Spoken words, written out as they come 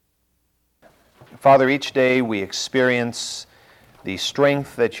Father, each day we experience the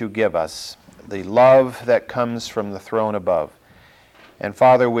strength that you give us, the love that comes from the throne above. And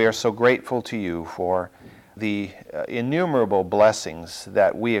Father, we are so grateful to you for the innumerable blessings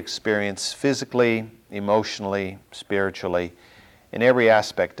that we experience physically, emotionally, spiritually, in every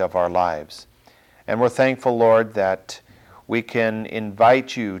aspect of our lives. And we're thankful, Lord, that we can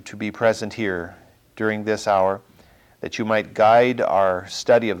invite you to be present here during this hour, that you might guide our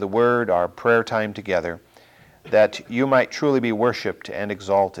study of the Word, our prayer time together, that you might truly be worshiped and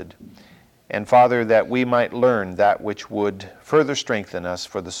exalted. And Father, that we might learn that which would further strengthen us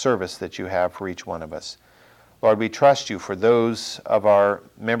for the service that you have for each one of us. Lord, we trust you for those of our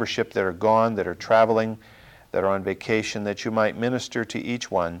membership that are gone, that are traveling, that are on vacation, that you might minister to each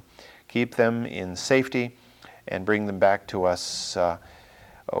one, keep them in safety, and bring them back to us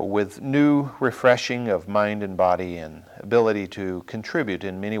with new refreshing of mind and body and ability to contribute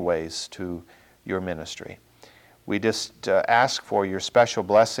in many ways to your ministry. We just ask for your special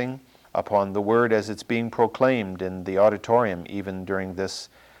blessing upon the word as it's being proclaimed in the auditorium, even during this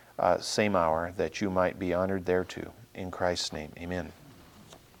same hour, that you might be honored thereto. In Christ's name, amen.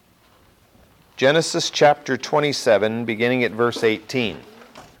 Genesis chapter 27, beginning at verse 18.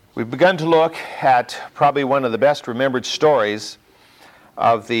 We've begun to look at probably one of the best remembered stories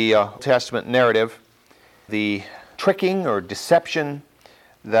of the Old Testament narrative, the tricking or deception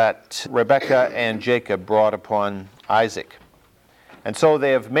that Rebekah and Jacob brought upon Isaac. And so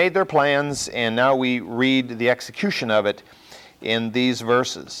they have made their plans, and now we read the execution of it in these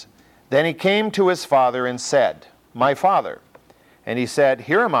verses. Then he came to his father and said, "My father." And he said,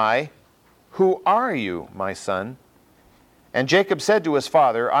 "Here am I. Who are you, my son?" And Jacob said to his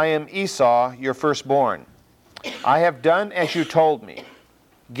father, "I am Esau, your firstborn. I have done as you told me.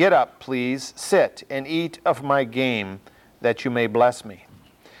 Get up, please, sit and eat of my game, that you may bless me."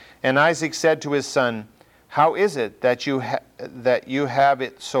 And Isaac said to his son, "How is it that you have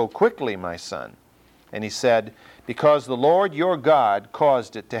it so quickly, my son?" And he said, "Because the Lord your God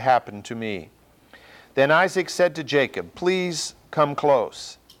caused it to happen to me." Then Isaac said to Jacob, "Please come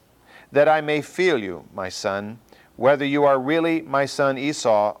close, that I may feel you, my son, whether you are really my son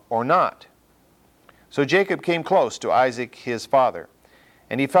Esau or not." So Jacob came close to Isaac his father,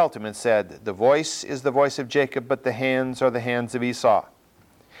 and he felt him and said, "The voice is the voice of Jacob, but the hands are the hands of Esau."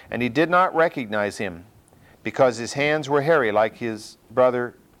 And he did not recognize him, because his hands were hairy like his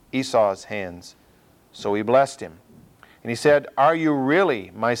brother Esau's hands. So he blessed him. And he said, "Are you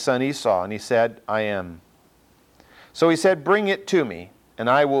really my son Esau?" And he said, "I am." So he said, "Bring it to me, and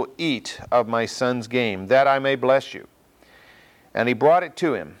I will eat of my son's game, that I may bless you." And he brought it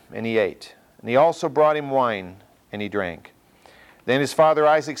to him, and he ate. And he also brought him wine, and he drank. Then his father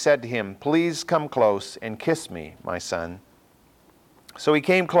Isaac said to him, "Please come close and kiss me, my son." So he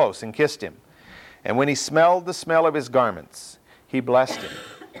came close and kissed him. And when he smelled the smell of his garments, he blessed him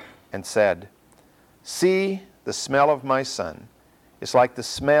and said, "See, the smell of my son is like the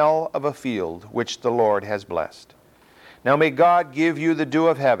smell of a field which the Lord has blessed. Now may God give you the dew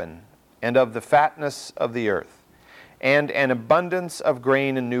of heaven and of the fatness of the earth, and an abundance of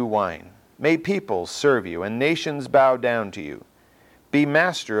grain and new wine. May peoples serve you, and nations bow down to you. Be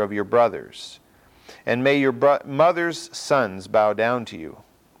master of your brothers, and may your mother's sons bow down to you.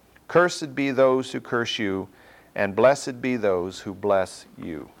 Cursed be those who curse you, and blessed be those who bless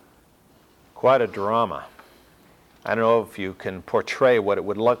you." Quite a drama. I don't know if you can portray what it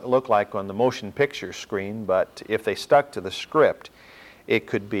would look like on the motion picture screen, but if they stuck to the script, it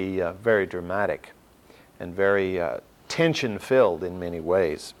could be very dramatic and very tension-filled in many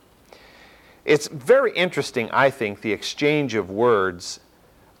ways. It's very interesting, I think, the exchange of words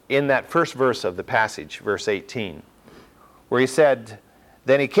in that first verse of the passage, verse 18, where he said,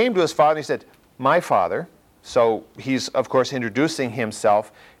 then he came to his father and he said, "My father." So he's, of course, introducing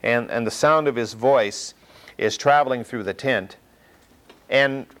himself, and the sound of his voice is traveling through the tent.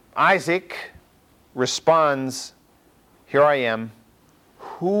 And Isaac responds, "Here I am.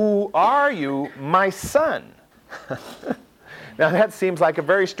 Who are you, my son?" Now that seems like a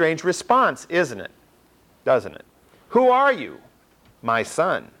very strange response, isn't it? Doesn't it? Who are you, my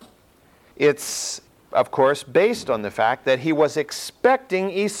son? It's, of course, based on the fact that he was expecting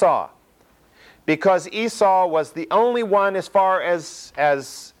Esau, because Esau was the only one, as far as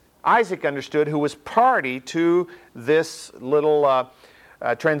Isaac understood, who was party to this little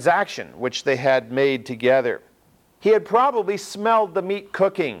transaction which they had made together. He had probably smelled the meat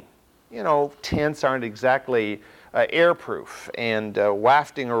cooking. You know, tents aren't exactly airproof, and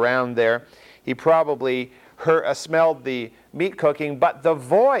wafting around there, he probably smelled the meat cooking, but the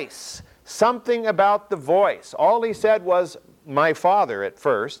voice, something about the voice. All he said was, "My father," at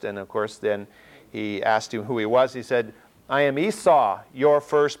first, and of course then he asked him who he was. He said, "I am Esau, your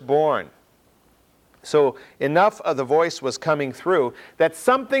firstborn." So enough of the voice was coming through that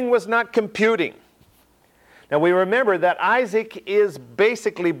something was not computing. Now we remember that Isaac is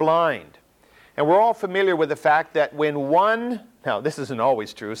basically blind. And we're all familiar with the fact that when one, now this isn't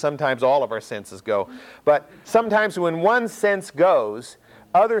always true, sometimes all of our senses go, but sometimes when one sense goes,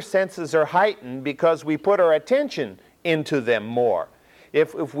 other senses are heightened because we put our attention into them more.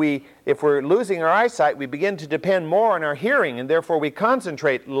 If we're losing our eyesight, we begin to depend more on our hearing, and therefore we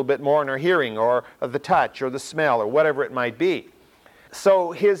concentrate a little bit more on our hearing or the touch or the smell or whatever it might be.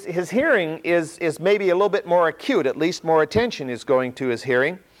 So his hearing is maybe a little bit more acute, at least more attention is going to his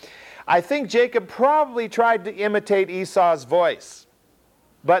hearing. I think Jacob probably tried to imitate Esau's voice,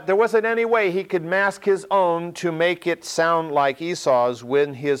 but there wasn't any way he could mask his own to make it sound like Esau's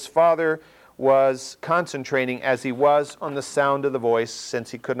when his father was concentrating as he was on the sound of the voice,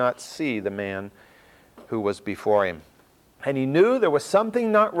 since he could not see the man who was before him. And he knew there was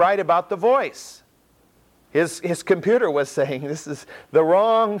something not right about the voice. His computer was saying, this is the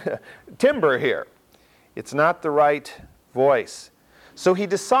wrong timbre here. It's not the right voice. So he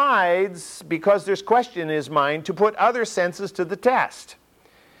decides, because there's question in his mind, to put other senses to the test.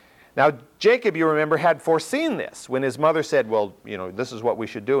 Now, Jacob, you remember, had foreseen this when his mother said, well, this is what we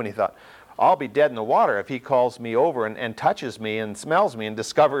should do. And he thought, I'll be dead in the water if he calls me over and touches me and smells me and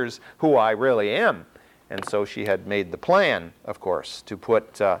discovers who I really am. And so she had made the plan, of course, to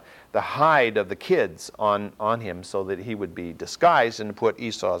put the hide of the kids on him so that he would be disguised, and to put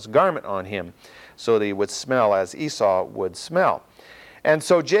Esau's garment on him so that he would smell as Esau would smell. And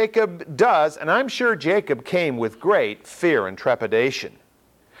so Jacob does, and I'm sure Jacob came with great fear and trepidation.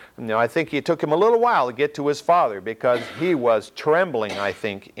 Now, I think it took him a little while to get to his father because he was trembling, I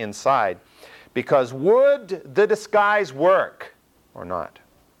think, inside. Because would the disguise work or not?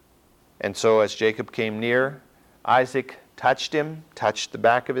 And so as Jacob came near, Isaac touched him, touched the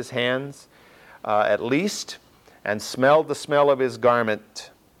back of his hands at least, and smelled the smell of his garment.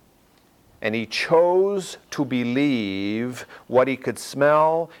 And he chose to believe what he could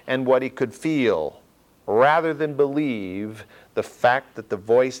smell and what he could feel, rather than believe the fact that the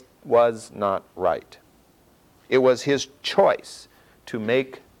voice was not right. It was his choice to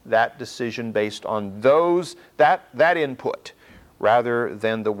make that decision based on that input, rather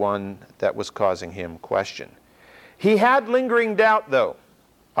than the one that was causing him question. He had lingering doubt, though,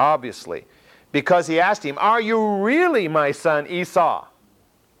 obviously, because he asked him, "Are you really my son Esau?"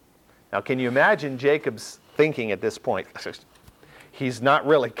 Now, can you imagine Jacob's thinking at this point? He's not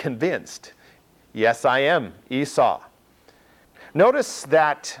really convinced. Yes, I am Esau. Notice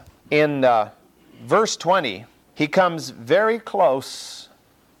that in verse 20, he comes very close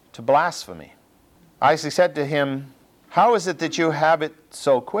to blasphemy. Isaac said to him, "How is it that you have it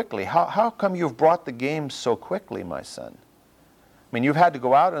so quickly? How come you've brought the game so quickly, my son? I mean, you've had to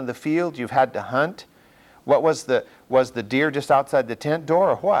go out in the field, you've had to hunt. What was the deer just outside the tent door,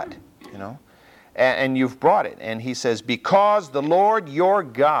 or what? And you've brought it." And he says, "Because the Lord your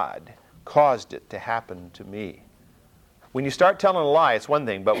God caused it to happen to me." When you start telling a lie, it's one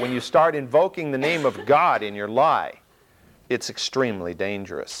thing, but when you start invoking the name of God in your lie, it's extremely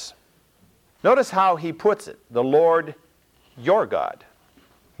dangerous. Notice how he puts it, the Lord your God.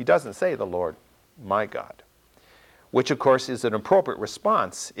 He doesn't say the Lord my God, which of course is an appropriate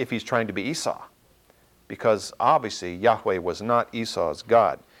response if he's trying to be Esau, because obviously Yahweh was not Esau's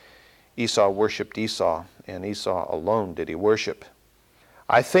God. Esau worshipped Esau, and Esau alone did he worship.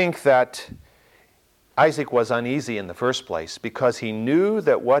 I think that Isaac was uneasy in the first place because he knew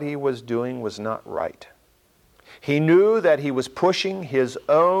that what he was doing was not right. He knew that he was pushing his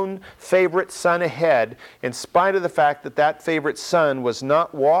own favorite son ahead in spite of the fact that that favorite son was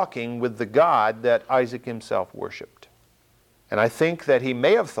not walking with the God that Isaac himself worshipped. And I think that he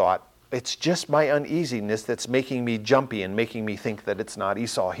may have thought, it's just my uneasiness that's making me jumpy and making me think that it's not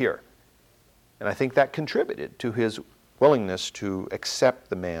Esau here. And I think that contributed to his willingness to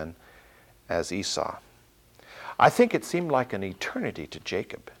accept the man as Esau. I think it seemed like an eternity to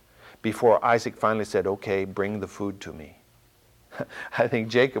Jacob before Isaac finally said, "Okay, bring the food to me." I think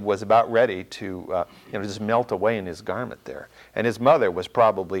Jacob was about ready to just melt away in his garment there. And his mother was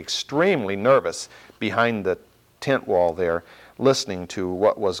probably extremely nervous behind the tent wall there, listening to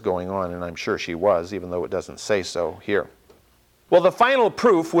what was going on, and I'm sure she was, even though it doesn't say so here. Well, the final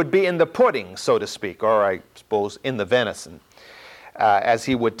proof would be in the pudding, so to speak, or I suppose in the venison, as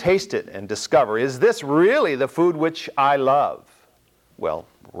he would taste it and discover, is this really the food which I love? Well,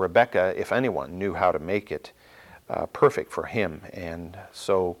 Rebekah, if anyone, knew how to make it perfect for him, and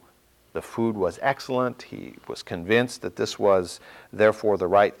so The food was excellent. He was convinced that this was therefore the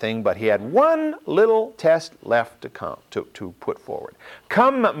right thing, but he had one little test left to put forward.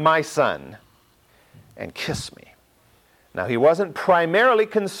 Come, my son, and kiss me. Now, he wasn't primarily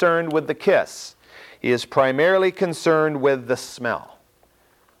concerned with the kiss. He is primarily concerned with the smell.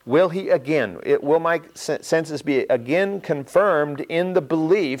 Will my senses be again confirmed in the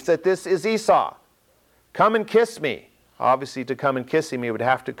belief that this is Esau? Come and kiss me. Obviously, to come and kiss him, he would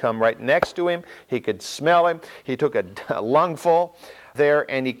have to come right next to him. He could smell him. He took a lungful there,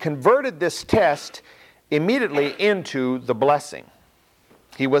 and he converted this test immediately into the blessing.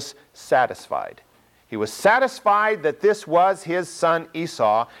 He was satisfied. He was satisfied that this was his son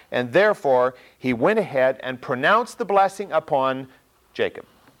Esau, and therefore he went ahead and pronounced the blessing upon Jacob.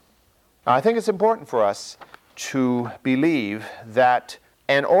 Now, I think it's important for us to believe that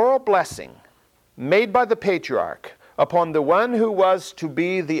an oral blessing made by the patriarch upon the one who was to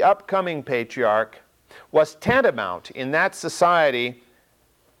be the upcoming patriarch was tantamount in that society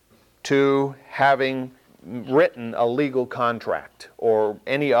to having written a legal contract or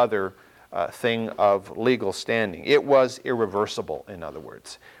any other thing of legal standing. It was irreversible, in other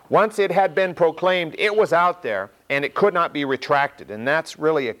words. Once it had been proclaimed, it was out there, and it could not be retracted. And that's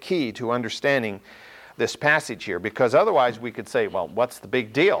really a key to understanding this passage here, because otherwise we could say, well, what's the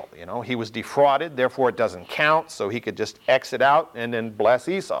big deal? You know, he was defrauded, therefore it doesn't count, so he could just exit out and then bless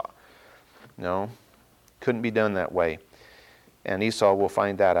Esau. No, couldn't be done that way. And Esau will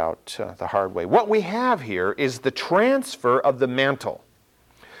find that out the hard way. What we have here is the transfer of the mantle.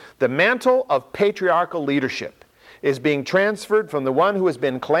 The mantle of patriarchal leadership is being transferred from the one who has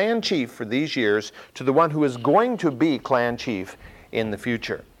been clan chief for these years to the one who is going to be clan chief in the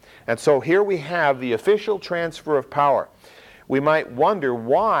future. And so here we have the official transfer of power. We might wonder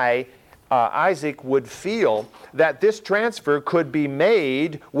why Isaac would feel that this transfer could be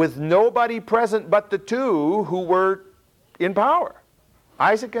made with nobody present but the two who were in power,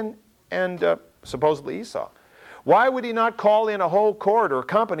 Isaac and supposedly Esau. Why would he not call in a whole court or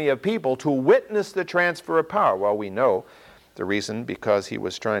company of people to witness the transfer of power? Well, we know the reason, because he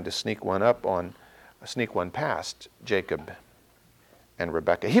was trying to sneak one past Jacob and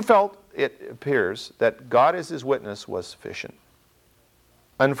Rebekah. He felt, it appears, that God as his witness was sufficient.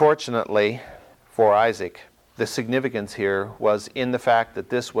 Unfortunately for Isaac, the significance here was in the fact that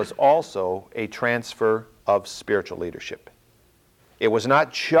this was also a transfer of spiritual leadership. It was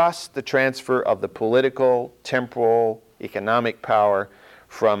not just the transfer of the political, temporal, economic power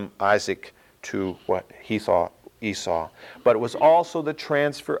from Isaac to what he thought Esau, but it was also the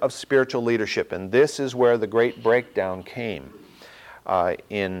transfer of spiritual leadership. And this is where the great breakdown came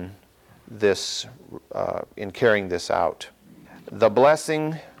in carrying this out. The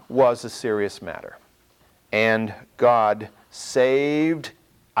blessing was a serious matter, and God saved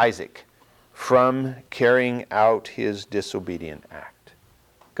Isaac from carrying out his disobedient act.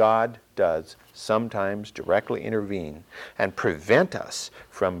 God does sometimes directly intervene and prevent us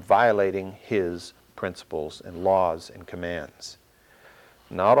from violating his principles and laws and commands.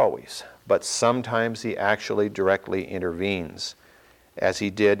 Not always, but sometimes he actually directly intervenes, as he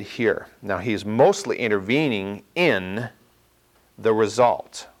did here. Now, he's mostly intervening in the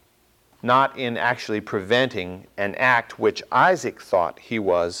result, not in actually preventing an act which Isaac thought he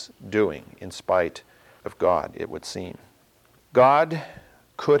was doing, in spite of God, it would seem. God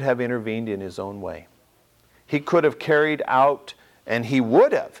could have intervened in his own way. He could have carried out, and he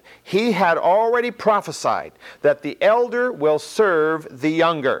would have. He had already prophesied that the elder will serve the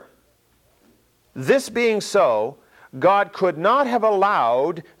younger. This being so, God could not have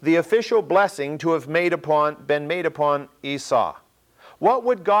allowed the official blessing to have been made upon Esau. What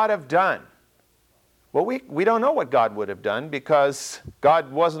would God have done? Well, we don't know what God would have done, because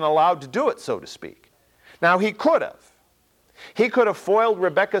God wasn't allowed to do it, so to speak. Now, he could have. He could have foiled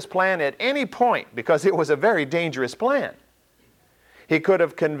Rebekah's plan at any point, because it was a very dangerous plan. He could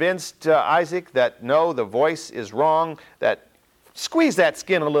have convinced Isaac that, no, the voice is wrong, that squeeze that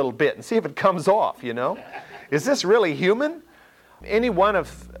skin a little bit and see if it comes off, you know. Is this really human? Any one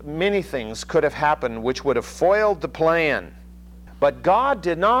of many things could have happened which would have foiled the plan. But God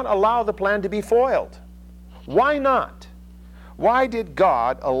did not allow the plan to be foiled. Why not? Why did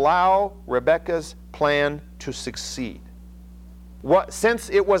God allow Rebekah's plan to succeed?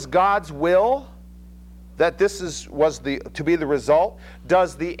 Since it was God's will that this was to be the result,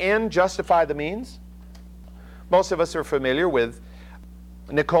 does the end justify the means? Most of us are familiar with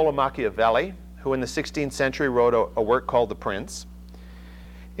Niccolo Machiavelli, who in the 16th century wrote a work called The Prince,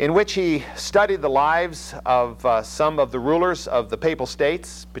 in which he studied the lives of some of the rulers of the Papal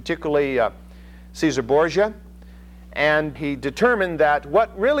States, particularly Caesar Borgia, And he determined that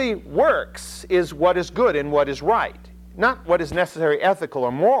what really works is what is good and what is right. Not what is necessary, ethical,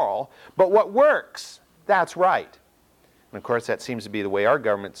 or moral, but what works, that's right. And of course, that seems to be the way our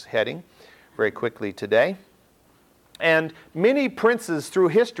government's heading very quickly today. And many princes through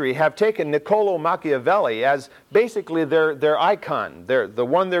history have taken Niccolo Machiavelli as basically their icon, the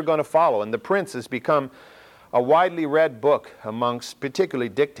one they're going to follow. And The Prince has become a widely read book amongst particularly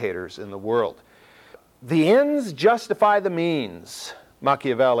dictators in the world. The ends justify the means,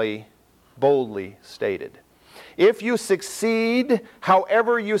 Machiavelli boldly stated. If you succeed,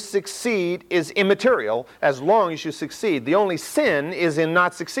 however you succeed is immaterial as long as you succeed. The only sin is in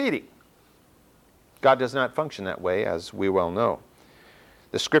not succeeding. God does not function that way, as we well know.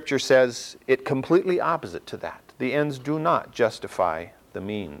 The Scripture says it completely opposite to that. The ends do not justify the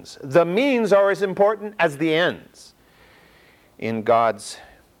means. The means are as important as the ends in God's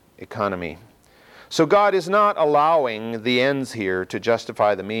economy. So God is not allowing the ends here to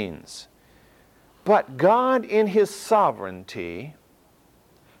justify the means. But God, in His sovereignty,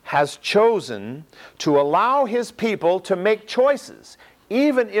 has chosen to allow His people to make choices,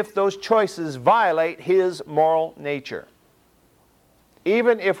 even if those choices violate His moral nature.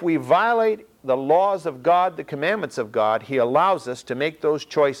 Even if we violate the laws of God, the commandments of God, He allows us to make those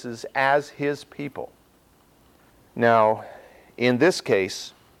choices as His people. Now, in this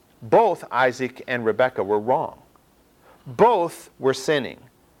case, both Isaac and Rebekah were wrong. Both were sinning.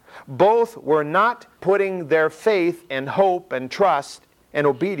 Both were not putting their faith and hope and trust and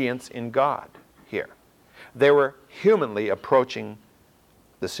obedience in God here. They were humanly approaching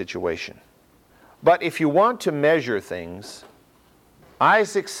the situation. But if you want to measure things,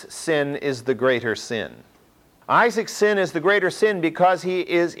 Isaac's sin is the greater sin. Isaac's sin is the greater sin because he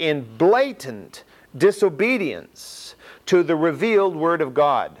is in blatant disobedience to the revealed Word of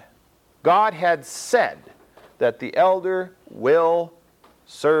God. God had said that the elder will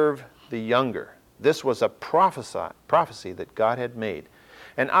serve the younger. This was a prophecy that God had made.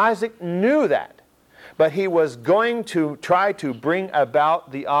 And Isaac knew that. But he was going to try to bring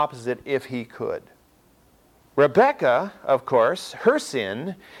about the opposite if he could. Rebekah, of course, her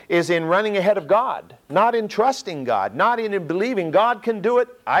sin is in running ahead of God, not in trusting God, not in believing God can do it.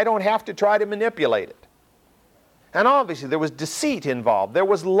 I don't have to try to manipulate it. And obviously there was deceit involved. There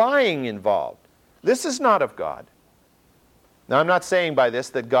was lying involved. This is not of God. Now, I'm not saying by this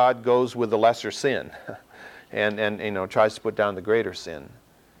that God goes with the lesser sin and tries to put down the greater sin.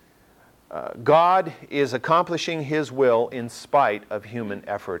 God is accomplishing His will in spite of human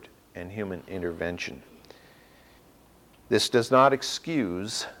effort and human intervention. This does not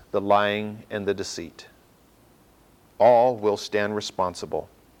excuse the lying and the deceit. All will stand responsible.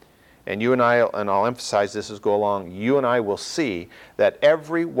 And you and I, and I'll emphasize this as we go along, you and I will see that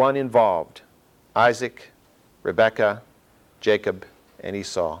everyone involved, Isaac, Rebekah, Jacob, and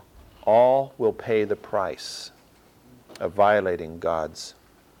Esau, all will pay the price of violating God's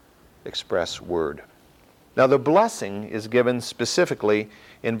express word. Now the blessing is given specifically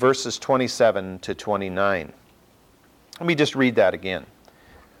in verses 27 to 29. Let me just read that again.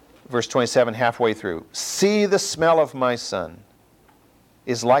 Verse 27, halfway through. See, the smell of my son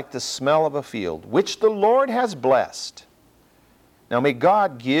is like the smell of a field, which the Lord has blessed. Now may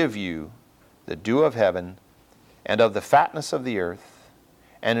God give you the dew of heaven and of the fatness of the earth,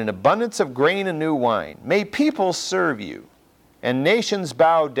 and an abundance of grain and new wine. May people serve you, and nations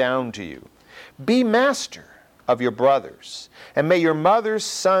bow down to you. Be master of your brothers, and may your mother's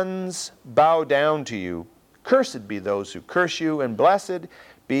sons bow down to you. Cursed be those who curse you, and blessed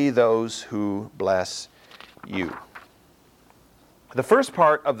be those who bless you. The first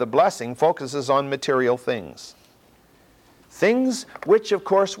part of the blessing focuses on material things. Things which, of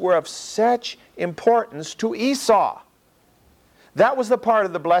course, were of such importance to Esau. That was the part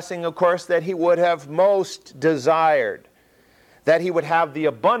of the blessing, of course, that he would have most desired. That he would have the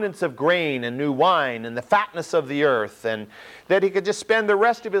abundance of grain and new wine and the fatness of the earth, and that he could just spend the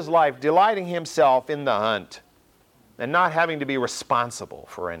rest of his life delighting himself in the hunt and not having to be responsible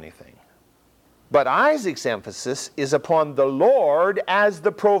for anything. But Isaac's emphasis is upon the Lord as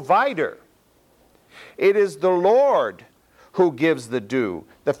the provider. It is the Lord who gives the dew,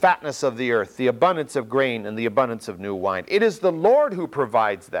 the fatness of the earth, the abundance of grain, and the abundance of new wine. It is the Lord who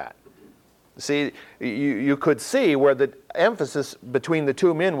provides that. See, you could see where the emphasis between the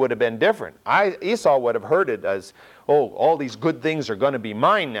two men would have been different. Esau would have heard it as, oh, all these good things are going to be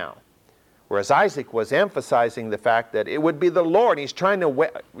mine now. Whereas Isaac was emphasizing the fact that it would be the Lord. He's trying to,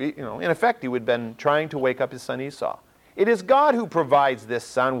 in effect, he would have been trying to wake up his son Esau. It is God who provides this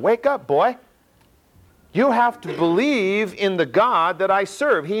son. Wake up, boy. You have to believe in the God that I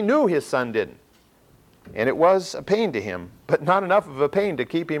serve. He knew his son didn't. And it was a pain to him, but not enough of a pain to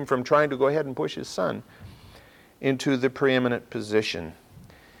keep him from trying to go ahead and push his son into the preeminent position.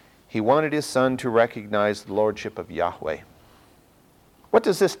 He wanted his son to recognize the lordship of Yahweh. What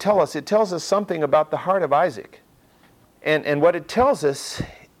does this tell us? It tells us something about the heart of Isaac. And what it tells us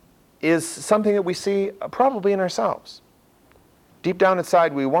is something that we see probably in ourselves. Deep down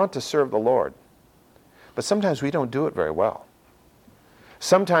inside, we want to serve the Lord. But sometimes we don't do it very well.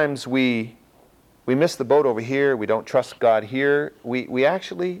 Sometimes we miss the boat over here. We don't trust God here. We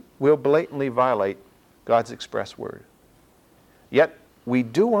actually will blatantly violate God's express word. Yet, we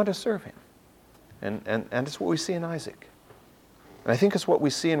do want to serve him. And it's what we see in Isaac. And I think it's what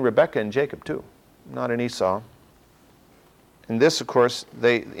we see in Rebekah and Jacob too, not in Esau. In this, of course,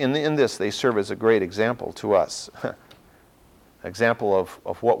 in this they serve as a great example to us. Example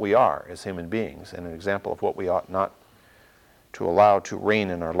of what we are as human beings, and an example of what we ought not to allow to reign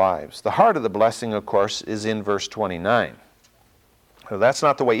in our lives. The heart of the blessing, of course, is in verse 29. So that's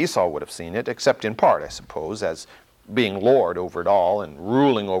not the way Esau would have seen it, except in part, I suppose, as being lord over it all and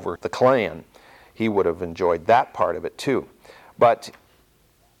ruling over the clan. He would have enjoyed that part of it too. But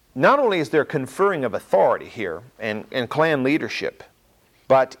not only is there conferring of authority here and clan leadership,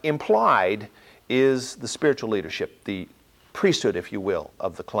 but implied is the spiritual leadership, the priesthood, if you will,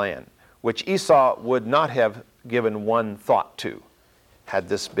 of the clan, which Esau would not have given one thought to had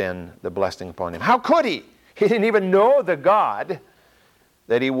this been the blessing upon him. How could he? He didn't even know the God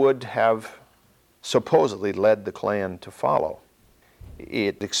that he would have supposedly led the clan to follow.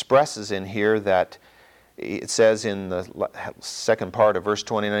 It expresses in here that it says in the second part of verse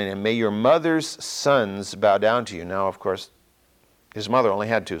 29, and may your mother's sons bow down to you. Now, of course, his mother only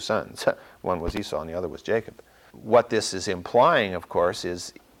had two sons. One was Esau and the other was Jacob. What this is implying, of course,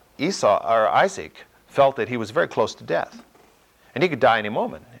 is Isaac felt that he was very close to death. And he could die any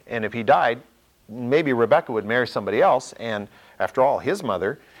moment. And if he died, maybe Rebekah would marry somebody else. And after all, his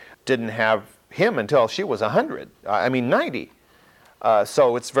mother didn't have him until she was 90.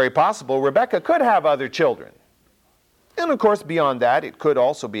 So it's very possible Rebekah could have other children. And of course, beyond that, it could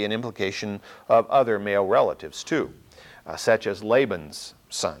also be an implication of other male relatives too, such as Laban's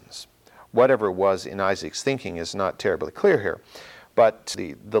sons. Whatever was in Isaac's thinking is not terribly clear here. But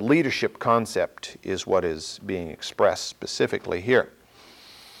the leadership concept is what is being expressed specifically here.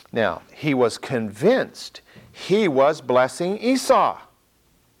 Now, he was convinced he was blessing Esau.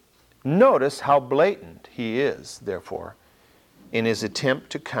 Notice how blatant he is, therefore, in his attempt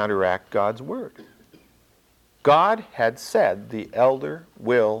to counteract God's word. God had said the elder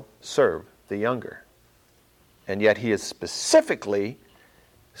will serve the younger. And yet he is specifically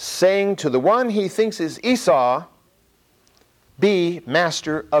saying to the one he thinks is Esau, be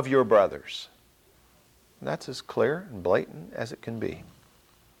master of your brothers. And that's as clear and blatant as it can be.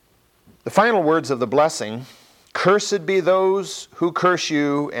 The final words of the blessing, cursed be those who curse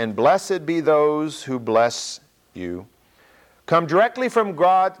you, and blessed be those who bless you, come directly from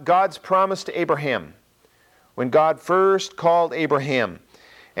God's promise to Abraham. When God first called Abraham,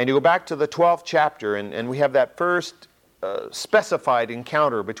 and you go back to the 12th chapter, and we have that first specified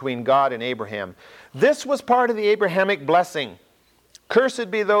encounter between God and Abraham. This was part of the Abrahamic blessing.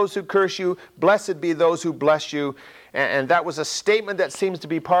 Cursed be those who curse you, blessed be those who bless you. And that was a statement that seems to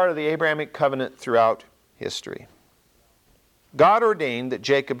be part of the Abrahamic covenant throughout history. God ordained that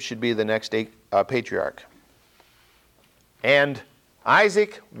Jacob should be the next patriarch. And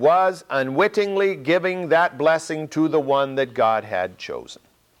Isaac was unwittingly giving that blessing to the one that God had chosen.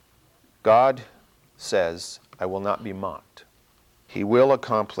 God says, I will not be mocked. He will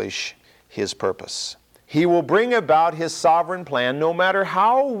accomplish his purpose. He will bring about his sovereign plan no matter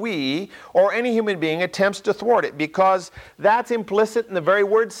how we or any human being attempts to thwart it, because that's implicit in the very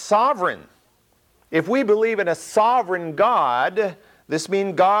word sovereign. If we believe in a sovereign God, this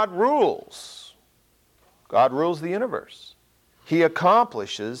means God rules. God rules the universe. He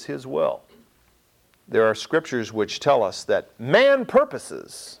accomplishes his will. There are scriptures which tell us that man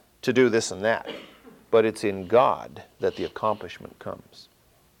purposes to do this and that, but it's in God that the accomplishment comes.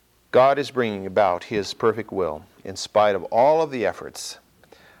 God is bringing about his perfect will in spite of all of the efforts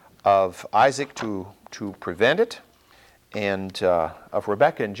of Isaac to prevent it, and of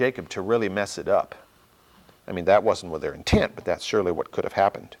Rebekah and Jacob to really mess it up. I mean, that wasn't with their intent, but that's surely what could have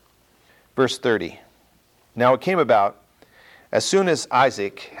happened. Verse 30. Now it came about, as soon as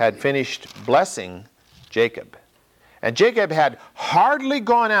Isaac had finished blessing Jacob, and Jacob had hardly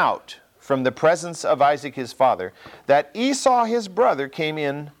gone out from the presence of Isaac his father, that Esau his brother came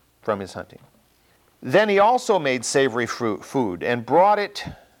in from his hunting. Then he also made savory food and brought it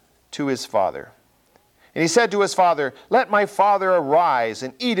to his father. And he said to his father, let my father arise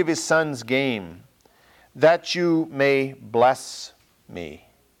and eat of his son's game. that you may bless me.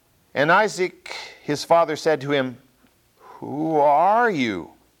 And Isaac, his father, said to him, Who are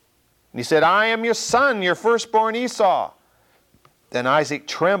you? And he said, I am your son, your firstborn Esau. Then Isaac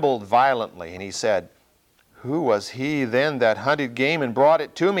trembled violently, and he said, Who was he then that hunted game and brought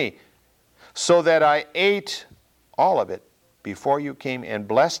it to me, so that I ate all of it before you came and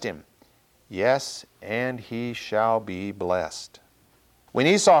blessed him? Yes, and he shall be blessed. When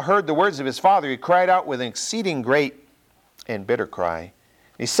Esau heard the words of his father, he cried out with an exceeding great and bitter cry.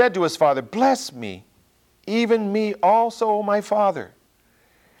 He said to his father, Bless me, even me also, O my father.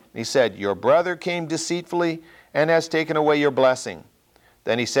 And he said, Your brother came deceitfully and has taken away your blessing.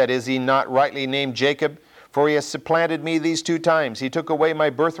 Then he said, Is he not rightly named Jacob? For he has supplanted me these 2 times. He took away my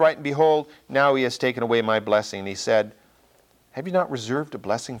birthright, and behold, now he has taken away my blessing. And he said, Have you not reserved a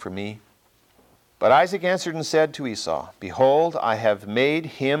blessing for me? But Isaac answered and said to Esau, Behold, I have made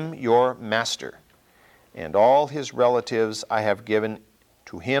him your master, and all his relatives I have given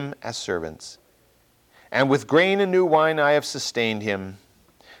to him as servants. And with grain and new wine I have sustained him.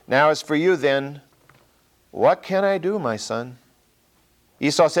 Now as for you then, what can I do, my son?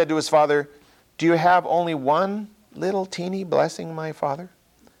 Esau said to his father, Do you have only one little teeny blessing, my father?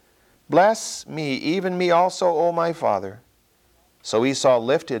 Bless me, even me also, O my father. So Esau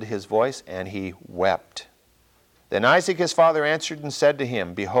lifted his voice, and he wept. Then Isaac his father answered and said to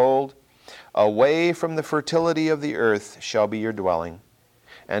him, Behold, away from the fertility of the earth shall be your dwelling,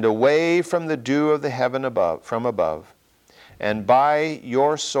 and away from the dew of the heaven from above. And by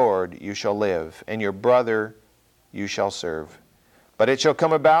your sword you shall live, and your brother you shall serve. But it shall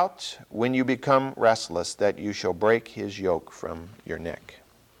come about, when you become restless, that you shall break his yoke from your neck.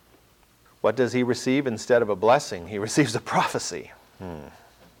 What does he receive instead of a blessing? He receives a prophecy.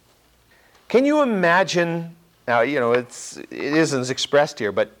 Can you imagine, now, it isn't expressed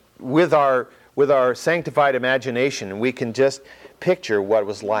here, but with our sanctified imagination, we can just picture what it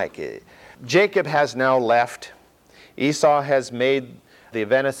was like. Jacob has now left. Esau has made the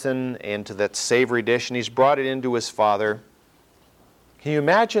venison into that savory dish, and he's brought it into his father. Can you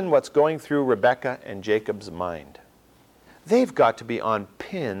imagine what's going through Rebekah and Jacob's mind? They've got to be on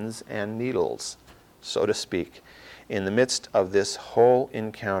pins and needles, so to speak, in the midst of this whole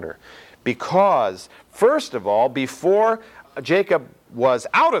encounter. Because, first of all, before Jacob was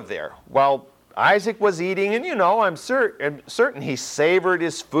out of there, while Isaac was eating, and I'm certain he savored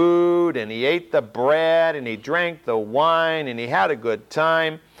his food, and he ate the bread, and he drank the wine, and he had a good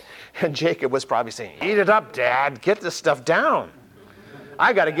time. And Jacob was probably saying, Eat it up, Dad, get this stuff down.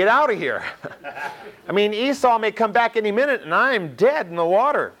 I got to get out of here. I mean, Esau may come back any minute, and I'm dead in the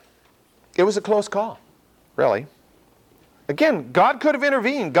water. It was a close call, really. Again, God could have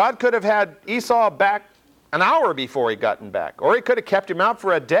intervened. God could have had Esau back an hour before he gotten back, or he could have kept him out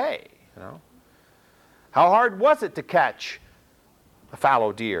for a day. How hard was it to catch a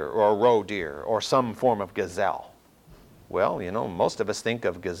fallow deer or a roe deer or some form of gazelle? Well, most of us think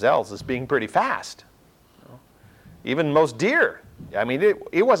of gazelles as being pretty fast. Even most deer. I mean,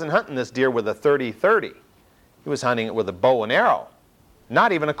 he wasn't hunting this deer with a 30-30. He was hunting it with a bow and arrow,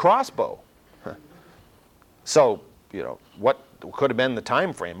 not even a crossbow. So, what could have been the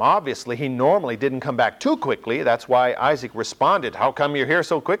time frame? Obviously, he normally didn't come back too quickly. That's why Isaac responded, How come you're here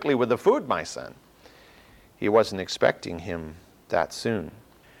so quickly with the food, my son? He wasn't expecting him that soon.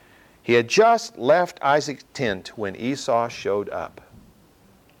 He had just left Isaac's tent when Esau showed up.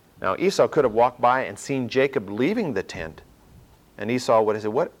 Now, Esau could have walked by and seen Jacob leaving the tent, and Esau would have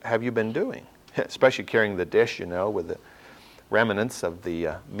said, What have you been doing? Especially carrying the dish, with the remnants of the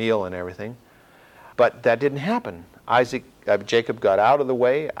meal and everything. But that didn't happen. Jacob got out of the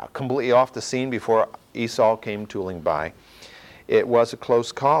way, completely off the scene before Esau came tooling by. It was a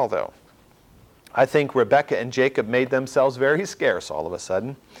close call, though. I think Rebekah and Jacob made themselves very scarce all of a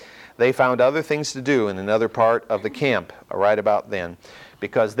sudden. They found other things to do in another part of the camp right about then,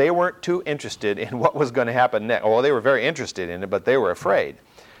 because they weren't too interested in what was going to happen next. Well, they were very interested in it, but they were afraid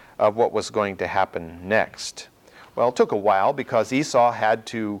of what was going to happen next. Well, it took a while because Esau had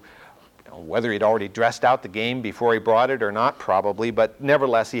to, whether he'd already dressed out the game before he brought it or not, probably, but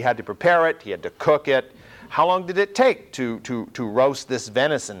nevertheless, he had to prepare it, he had to cook it. How long did it take to roast this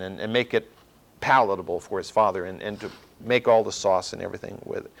venison and make it palatable for his father and to make all the sauce and everything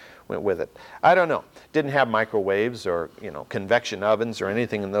went with it? I don't know. Didn't have microwaves or convection ovens or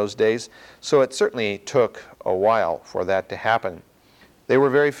anything in those days, so it certainly took a while for that to happen. They were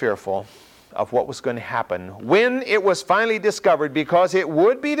very fearful of what was going to happen when it was finally discovered, because it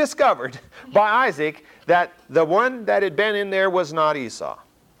would be discovered by Isaac that the one that had been in there was not Esau.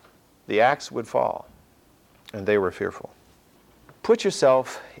 The axe would fall, and they were fearful. Put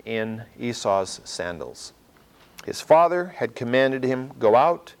yourself in Esau's sandals. His father had commanded him, go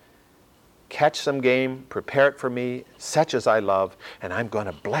out, catch some game, prepare it for me, such as I love, and I'm going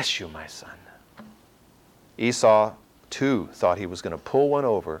to bless you, my son. Esau, too, thought he was going to pull one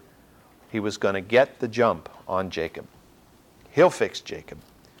over. He was going to get the jump on Jacob. He'll fix Jacob.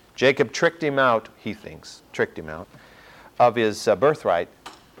 Jacob tricked him out, he thinks, of his birthright,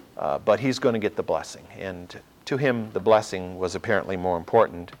 but he's going to get the blessing. And to him, the blessing was apparently more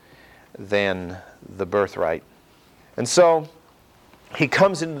important than the birthright. And so he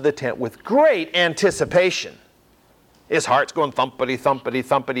comes into the tent with great anticipation. His heart's going thumpity, thumpity,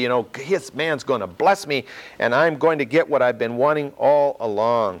 thumpity. You know, his man's going to bless me, and I'm going to get what I've been wanting all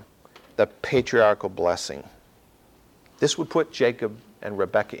along, the patriarchal blessing. This would put Jacob and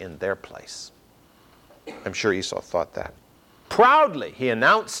Rebekah in their place. I'm sure Esau thought that. Proudly, he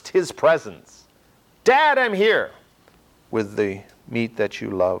announced his presence. Dad, I'm here with the meat that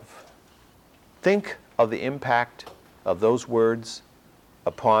you love. Think of the impact of those words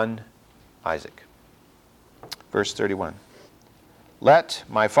upon Isaac. Verse 31. Let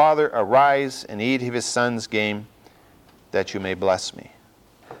my father arise and eat of his son's game, that you may bless me.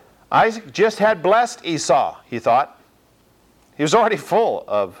 Isaac just had blessed Esau, he thought. He was already full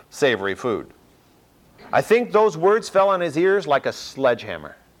of savory food. I think those words fell on his ears like a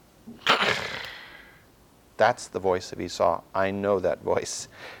sledgehammer. That's the voice of Esau. I know that voice.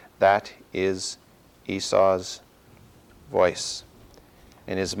 That is Esau's voice.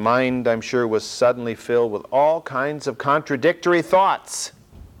 And his mind, I'm sure, was suddenly filled with all kinds of contradictory thoughts.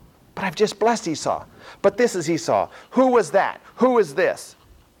 But I've just blessed Esau. But this is Esau. Who was that? Who is this?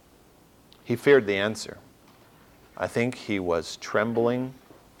 He feared the answer. I think he was trembling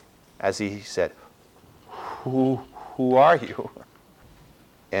as he said, Who are you?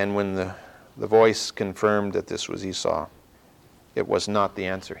 And when the voice confirmed that this was Esau, it was not the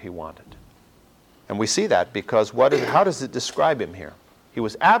answer he wanted. And we see that because how does it describe him here? He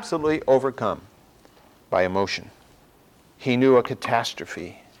was absolutely overcome by emotion. He knew a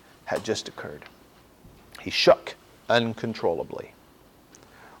catastrophe had just occurred. He shook uncontrollably.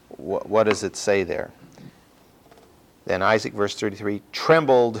 What does it say there? Then Isaac, verse 33,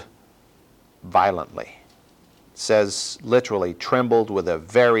 trembled violently. It says literally, trembled with a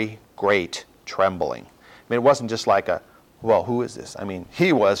very great trembling. I mean, it wasn't just like well, who is this? I mean,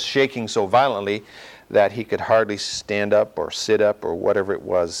 he was shaking so violently that he could hardly stand up or sit up or whatever it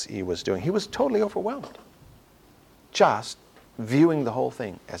was he was doing. He was totally overwhelmed, just viewing the whole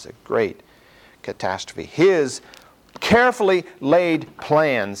thing as a great catastrophe. His carefully laid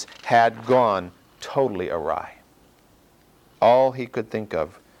plans had gone totally awry. All he could think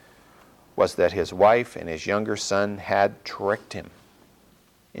of was that his wife and his younger son had tricked him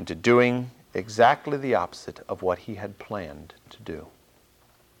into doing exactly the opposite of what he had planned to do.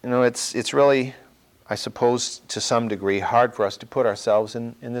 You know, it's really, I suppose, to some degree, hard for us to put ourselves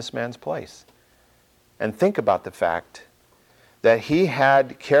in this man's place and think about the fact that he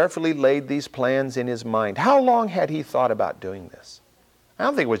had carefully laid these plans in his mind. How long had he thought about doing this? I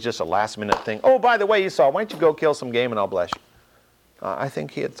don't think it was just a last-minute thing. Oh, by the way, Esau, why don't you go kill some game and I'll bless you? I think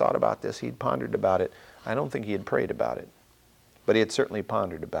he had thought about this. He'd pondered about it. I don't think he had prayed about it, but he had certainly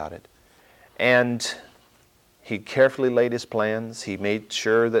pondered about it. And he carefully laid his plans. He made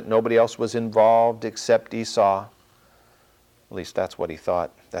sure that nobody else was involved except Esau. At least that's what he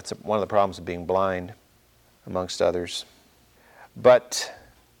thought. That's one of the problems of being blind, amongst others. But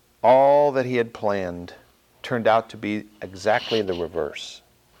all that he had planned turned out to be exactly the reverse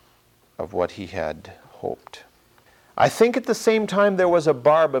of what he had hoped. I think at the same time there was a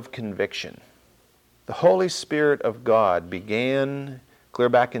barb of conviction. The Holy Spirit of God began, clear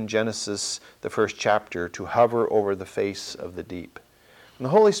back in Genesis, the first chapter, to hover over the face of the deep. And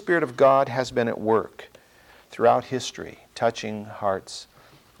the Holy Spirit of God has been at work throughout history, touching hearts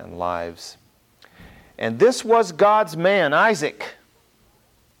and lives. And this was God's man, Isaac.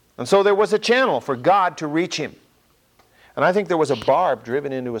 And so there was a channel for God to reach him. And I think there was a barb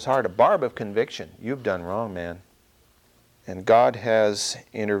driven into his heart, a barb of conviction. You've done wrong, man. And God has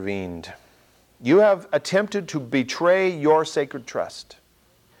intervened. You have attempted to betray your sacred trust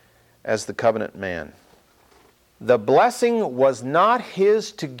as the covenant man. The blessing was not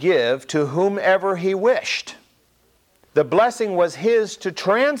his to give to whomever he wished. The blessing was his to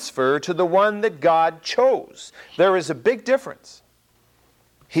transfer to the one that God chose. There is a big difference.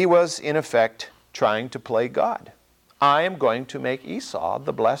 He was, in effect, trying to play God. I am going to make Esau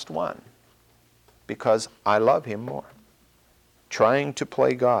the blessed one because I love him more. Trying to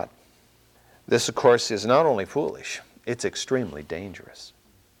play God. This, of course, is not only foolish, it's extremely dangerous.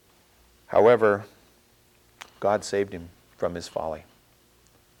 However, God saved him from his folly.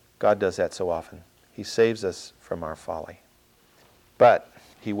 God does that so often. He saves us from our folly. But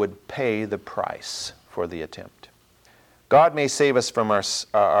He would pay the price for the attempt. God may save us from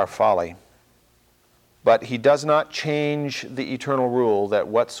our folly, but He does not change the eternal rule that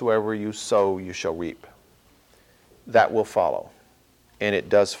whatsoever you sow, you shall reap. That will follow. And it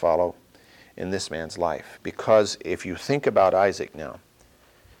does follow in this man's life. Because if you think about Isaac now,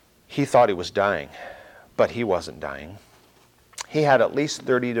 he thought he was dying, but he wasn't dying. He had at least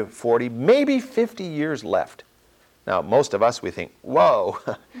 30 to 40, maybe 50 years left. Now, most of us, we think, whoa,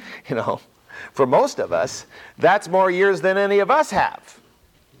 for most of us, that's more years than any of us have.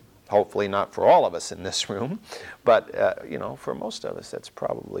 Hopefully not for all of us in this room, but, for most of us, that's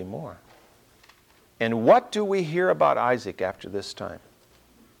probably more. And what do we hear about Isaac after this time?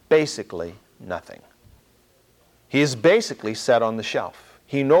 Basically, nothing. He is basically set on the shelf.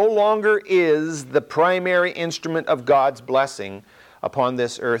 He no longer is the primary instrument of God's blessing upon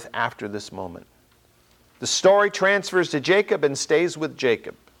this earth after this moment. The story transfers to Jacob and stays with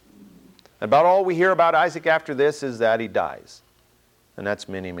Jacob. About all we hear about Isaac after this is that he dies. And that's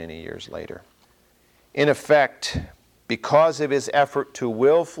many, many years later. In effect, because of his effort to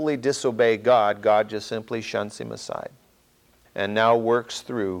willfully disobey God, God just simply shunts him aside and now works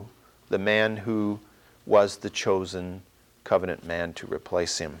through the man who was the chosen covenant man to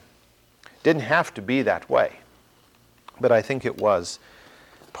replace him. Didn't have to be that way, but I think it was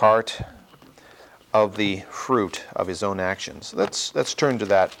part of the fruit of his own actions. Let's turn to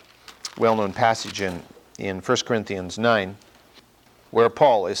that well-known passage in 1 Corinthians 9, where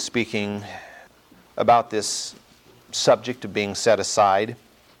Paul is speaking about this subject of being set aside.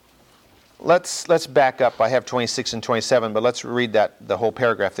 Let's back up. I have 26 and 27, but let's read the whole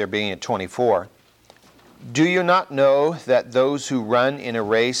paragraph there, being at 24. Do you not know that those who run in a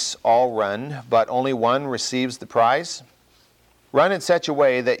race all run, but only one receives the prize? Run in such a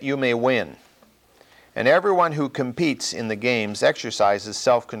way that you may win. And everyone who competes in the games exercises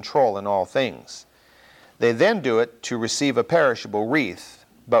self-control in all things. They then do it to receive a perishable wreath,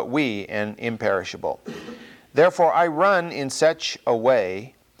 but we an imperishable. Therefore I run in such a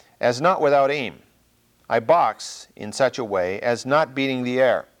way as not without aim. I box in such a way as not beating the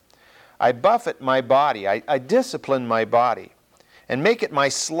air. I buffet my body, I discipline my body, and make it my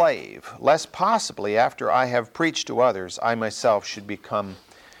slave, lest possibly after I have preached to others, I myself should become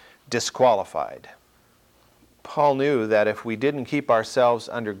disqualified. Paul knew that if we didn't keep ourselves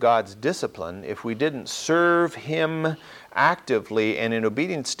under God's discipline, if we didn't serve Him actively and in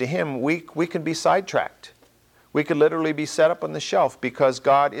obedience to Him, we could be sidetracked. We could literally be set up on the shelf because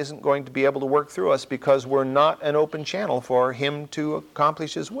God isn't going to be able to work through us because we're not an open channel for Him to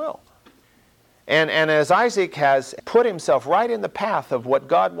accomplish His will. And as Isaac has put himself right in the path of what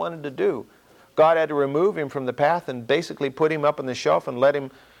God wanted to do, God had to remove him from the path and basically put him up on the shelf and let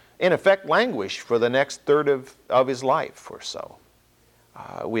him, in effect, languish for the next third of his life or so.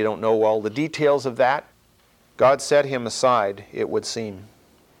 We don't know all the details of that. God set him aside, it would seem.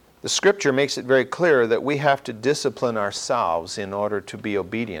 The Scripture makes it very clear that we have to discipline ourselves in order to be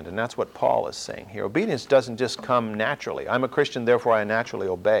obedient, and that's what Paul is saying here. Obedience doesn't just come naturally. I'm a Christian, therefore I naturally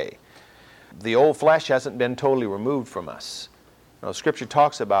obey. The old flesh hasn't been totally removed from us. Scripture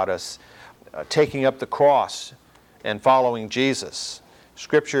talks about us taking up the cross and following Jesus.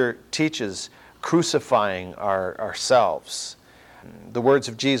 Scripture teaches crucifying ourselves. The words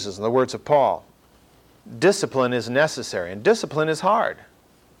of Jesus and the words of Paul. Discipline is necessary, and discipline is hard.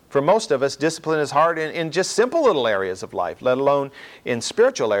 For most of us, discipline is hard in just simple little areas of life, let alone in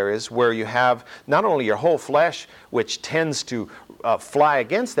spiritual areas where you have not only your whole flesh, which tends to fly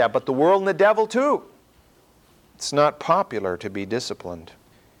against that, but the world and the devil too. It's not popular to be disciplined.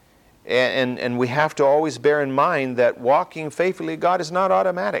 And we have to always bear in mind that walking faithfully to God is not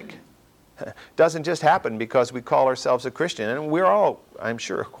automatic. It doesn't just happen because we call ourselves a Christian. And we're all, I'm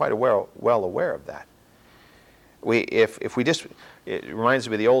sure, quite well aware of that. It reminds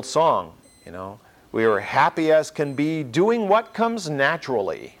me of the old song, we are happy as can be doing what comes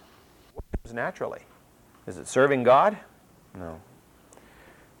naturally. What comes naturally? Is it serving God? No.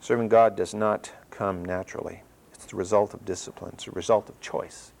 Serving God does not come naturally. It's the result of discipline. It's the result of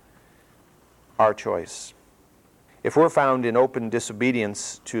choice. Our choice. If we're found in open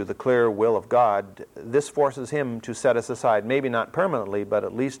disobedience to the clear will of God, this forces Him to set us aside, maybe not permanently, but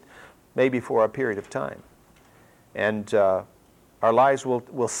at least maybe for a period of time. And our lives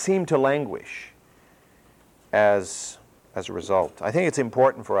will seem to languish as a result. I think it's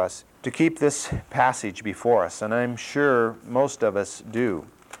important for us to keep this passage before us, and I'm sure most of us do.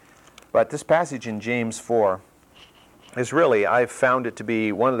 But this passage in James 4 is really, I've found it to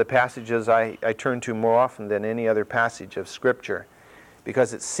be one of the passages I turn to more often than any other passage of Scripture.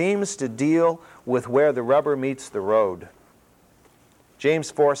 because it seems to deal with where the rubber meets the road.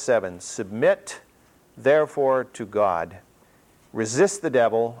 James 4:7, submit therefore to God. Resist the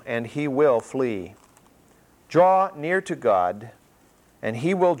devil, and he will flee. Draw near to God, and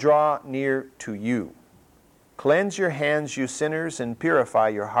he will draw near to you. Cleanse your hands, you sinners, and purify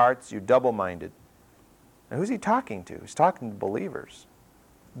your hearts, you double-minded. Now, who's he talking to? He's talking to believers.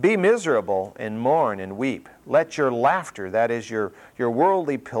 Be miserable and mourn and weep. Let your laughter, that is your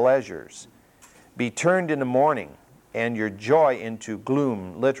worldly pleasures, be turned into mourning, and your joy into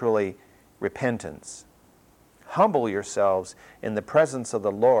gloom, literally repentance. Humble yourselves in the presence of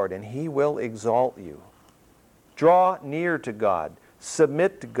the Lord, and he will exalt you. Draw near to God.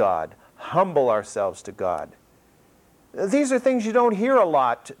 Submit to God. Humble ourselves to God. These are things you don't hear a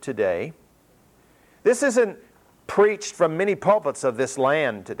lot today. This isn't preached from many pulpits of this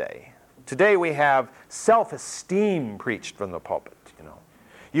land today. Today we have self-esteem preached from the pulpit.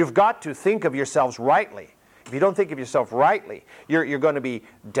 You've got to think of yourselves rightly. If you don't think of yourself rightly, you're going to be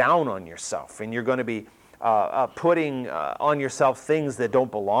down on yourself, and you're going to be putting on yourself things that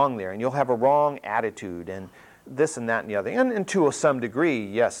don't belong there, and you'll have a wrong attitude, and this and that and the other. And to some degree,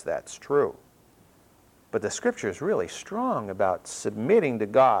 yes, that's true. But the Scripture is really strong about submitting to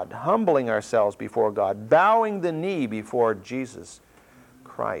God, humbling ourselves before God, bowing the knee before Jesus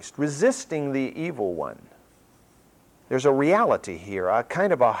Christ, resisting the evil one. There's a reality here, a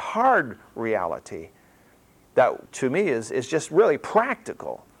kind of a hard reality that to me is just really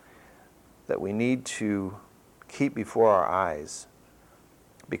practical, that we need to keep before our eyes.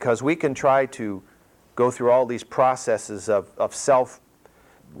 Because we can try to go through all these processes of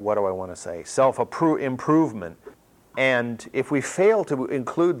self-improvement. And if we fail to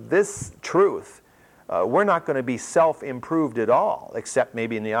include this truth, we're not going to be self-improved at all, except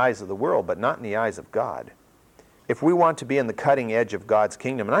maybe in the eyes of the world, but not in the eyes of God. If we want to be in the cutting edge of God's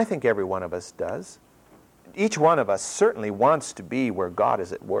kingdom, and I think every one of us does, each one of us certainly wants to be where God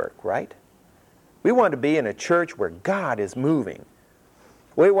is at work, right? We want to be in a church where God is moving.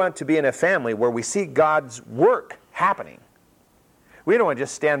 We want to be in a family where we see God's work happening. We don't want to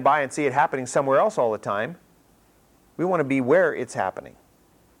just stand by and see it happening somewhere else all the time. We want to be where it's happening.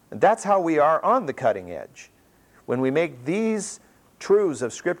 And that's how we are on the cutting edge, when we make these truths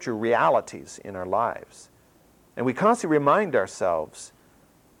of Scripture realities in our lives. And we constantly remind ourselves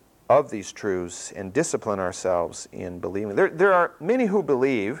of these truths and discipline ourselves in believing. There are many who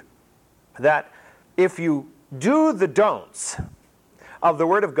believe that if you do the don'ts of the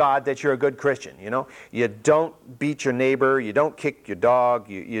Word of God, that you're a good Christian. You don't beat your neighbor, you don't kick your dog,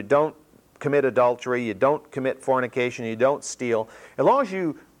 you don't commit adultery, you don't commit fornication, you don't steal. As long as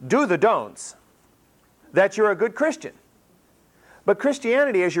you do the don'ts, that you're a good Christian. But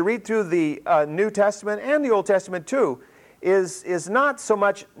Christianity, as you read through the New Testament and the Old Testament too, is not so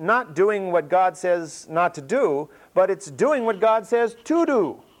much not doing what God says not to do, but it's doing what God says to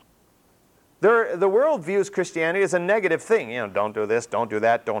do. The world views Christianity as a negative thing. Don't do this, don't do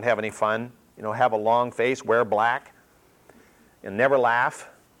that, don't have any fun. Have a long face, wear black, and never laugh.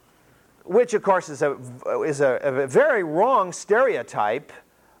 Which, of course, is a very wrong stereotype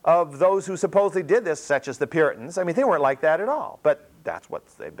of those who supposedly did this, such as the Puritans. I mean, they weren't like that at all, but that's what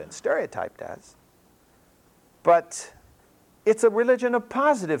they've been stereotyped as. But it's a religion of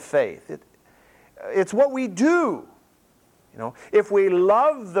positive faith. It's what we do. If we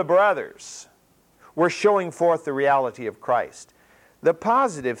love the brothers, we're showing forth the reality of Christ. The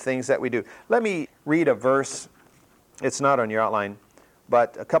positive things that we do. Let me read a verse. It's not on your outline,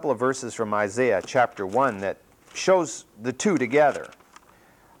 but a couple of verses from Isaiah chapter 1 that shows the two together.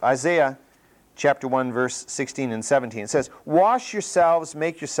 Isaiah chapter 1, verse 16 and 17. It says, "Wash yourselves,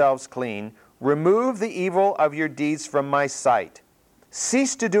 make yourselves clean. Remove the evil of your deeds from my sight.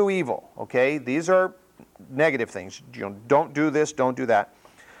 Cease to do evil." Okay, these are negative things. Don't do this, don't do that.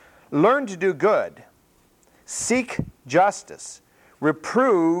 "Learn to do good. Seek justice.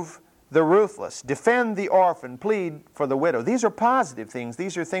 Reprove the ruthless. Defend the orphan. Plead for the widow." These are positive things.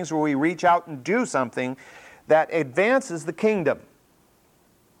 These are things where we reach out and do something that advances the kingdom.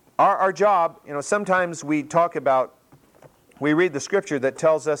 Our job, sometimes we read the Scripture that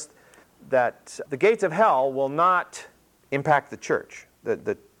tells us that the gates of hell will not impact the church.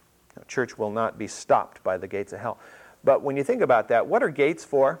 The church will not be stopped by the gates of hell. But when you think about that, what are gates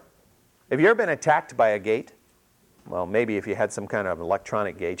for? Have you ever been attacked by a gate? Well, maybe if you had some kind of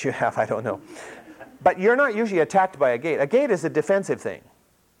electronic gate you have, I don't know. But you're not usually attacked by a gate. A gate is a defensive thing.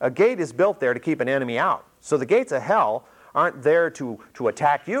 A gate is built there to keep an enemy out. So the gates of hell aren't there to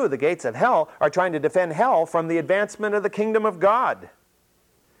attack you. The gates of hell are trying to defend hell from the advancement of the kingdom of God.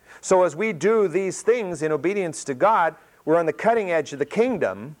 So as we do these things in obedience to God, We're on the cutting edge of the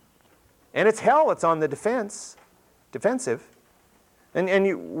kingdom, and it's hell. It's on the defensive.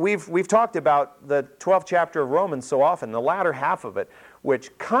 And we've talked about the 12th chapter of Romans so often, the latter half of it,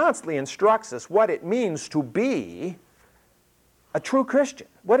 which constantly instructs us what it means to be a true Christian.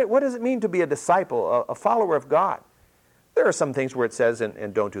 What does it mean to be a disciple, a follower of God? There are some things where it says,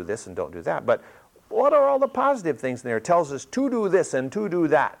 and don't do this and don't do that, but what are all the positive things in there? It tells us to do this and to do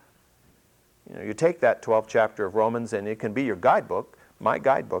that. You know, you take that 12th chapter of Romans, and it can be your guidebook, my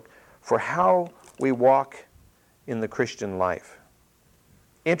guidebook, for how we walk in the Christian life.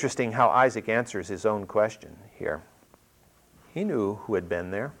 Interesting how Isaac answers his own question here. He knew who had been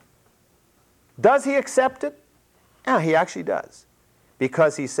there. Does he accept it? Yeah, he actually does.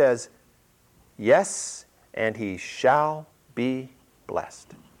 Because he says, yes, and he shall be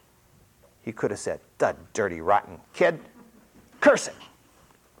blessed. He could have said, the dirty, rotten kid, curse him.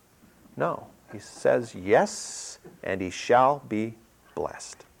 No, he says, yes, and he shall be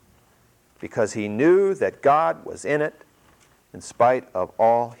blessed. Because he knew that God was in it in spite of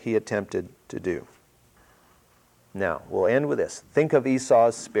all he attempted to do. Now, we'll end with this. Think of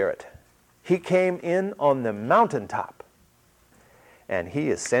Esau's spirit. He came in on the mountaintop, and he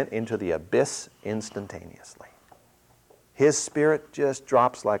is sent into the abyss instantaneously. His spirit just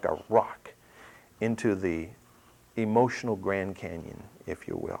drops like a rock into the emotional Grand Canyon, if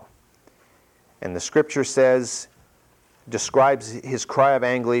you will. And the Scripture describes his cry of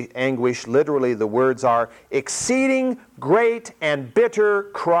anguish. Literally, the words are, exceeding great and bitter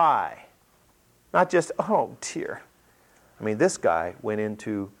cry. Not just, oh dear. I mean, this guy went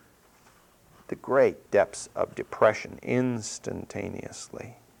into the great depths of depression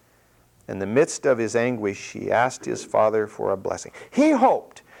instantaneously. In the midst of his anguish, he asked his father for a blessing. He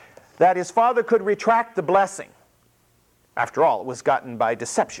hoped that his father could retract the blessing. After all, it was gotten by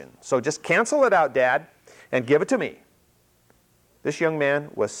deception. So just cancel it out, Dad, and give it to me. This young man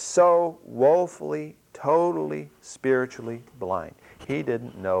was so woefully, totally, spiritually blind. He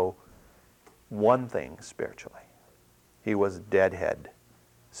didn't know one thing spiritually. He was deadhead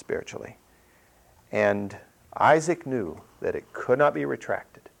spiritually. And Isaac knew that it could not be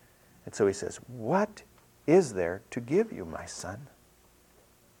retracted. And so he says, what is there to give you, my son?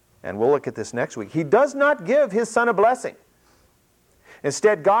 And we'll look at this next week. He does not give his son a blessing.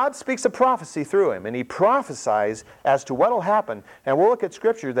 Instead, God speaks a prophecy through him, and he prophesies as to what will happen. And we'll look at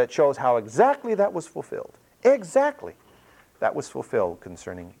Scripture that shows how exactly that was fulfilled. Exactly that was fulfilled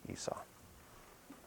concerning Esau.